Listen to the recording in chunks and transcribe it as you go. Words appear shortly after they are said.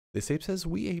This ape says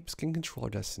we apes can control our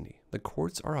destiny. The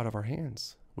courts are out of our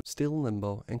hands. We're still in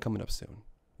limbo and coming up soon.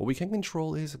 What we can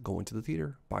control is going to the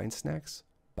theater, buying snacks,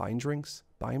 buying drinks,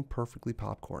 buying perfectly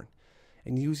popcorn,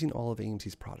 and using all of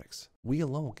AMC's products. We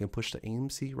alone can push the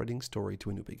AMC writing story to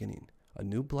a new beginning, a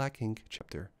new black ink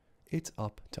chapter. It's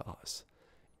up to us.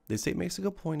 This ape makes a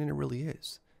good point, and it really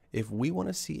is. If we want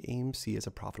to see AMC as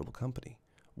a profitable company,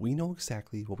 we know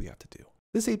exactly what we have to do.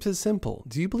 This ape says simple.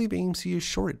 Do you believe AMC is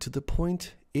shorted to the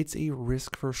point it's a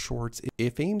risk for shorts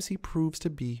if AMC proves to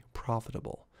be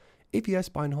profitable? If yes,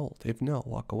 buy and hold. If no,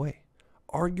 walk away.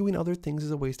 Arguing other things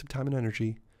is a waste of time and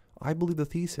energy. I believe the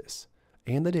thesis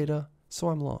and the data, so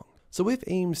I'm long. So if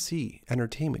AMC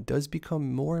Entertainment does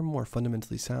become more and more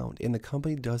fundamentally sound and the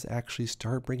company does actually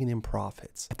start bringing in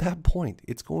profits, at that point,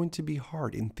 it's going to be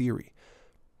hard, in theory,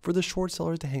 for the short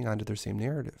sellers to hang on to their same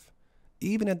narrative.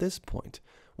 Even at this point,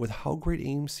 with how great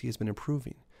AMC has been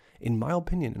improving, in my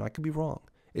opinion, and I could be wrong,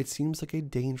 it seems like a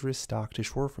dangerous stock to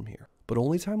short from here. But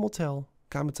only time will tell.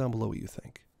 Comment down below what you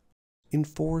think.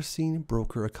 Enforcing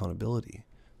broker accountability.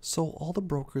 So all the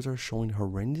brokers are showing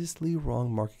horrendously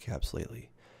wrong market caps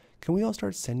lately. Can we all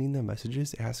start sending them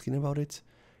messages asking about it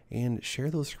and share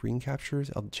those screen captures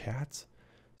of chats?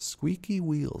 Squeaky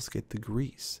wheels get the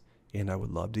grease, and I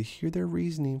would love to hear their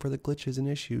reasoning for the glitches and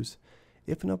issues.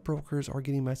 If enough brokers are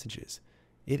getting messages,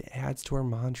 it adds to our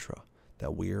mantra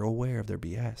that we are aware of their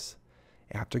BS.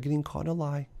 After getting caught in a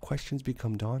lie, questions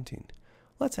become daunting.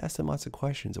 Let's ask them lots of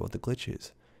questions about the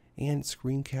glitches and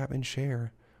screen cap and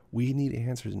share. We need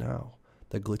answers now.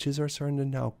 The glitches are starting to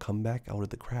now come back out of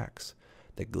the cracks.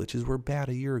 The glitches were bad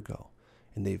a year ago,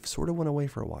 and they've sort of went away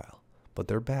for a while, but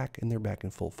they're back, and they're back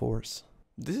in full force.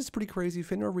 This is pretty crazy.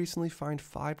 FINRA recently fined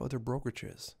 5 other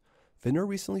brokerages. FINRA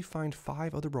recently fined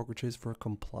 5 other brokerages for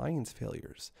compliance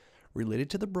failures related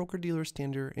to the broker-dealer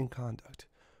standard and conduct,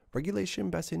 regulation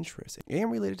best interest,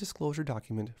 and related disclosure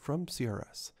document from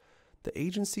CRS. The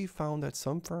agency found that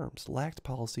some firms lacked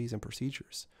policies and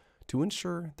procedures to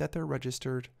ensure that their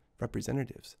registered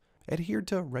representatives adhered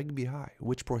to Reg BI,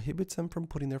 which prohibits them from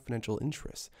putting their financial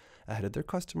interests ahead of their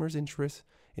customers' interests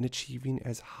in achieving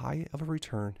as high of a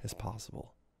return as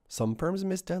possible. Some firms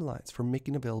missed deadlines for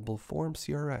making available Form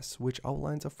CRS, which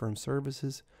outlines a firm's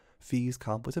services, fees,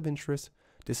 conflicts of interest,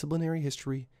 disciplinary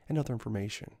history, and other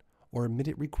information, or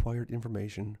omitted required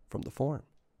information from the form.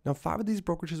 Now, 5 of these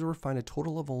brokerages were fined a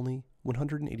total of only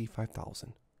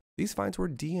 $185,000. These fines were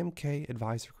DMK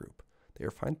Advisor Group. They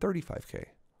were fined $35,000.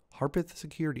 Harpeth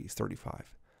Securities $35,000.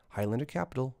 Highlander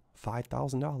Capital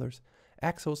 $5,000.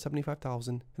 Axos $75,000.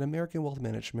 And American Wealth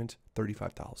Management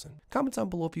 $35,000. Comment down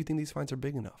below if you think these fines are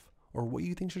big enough, or what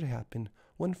you think should happen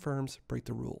when firms break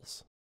the rules.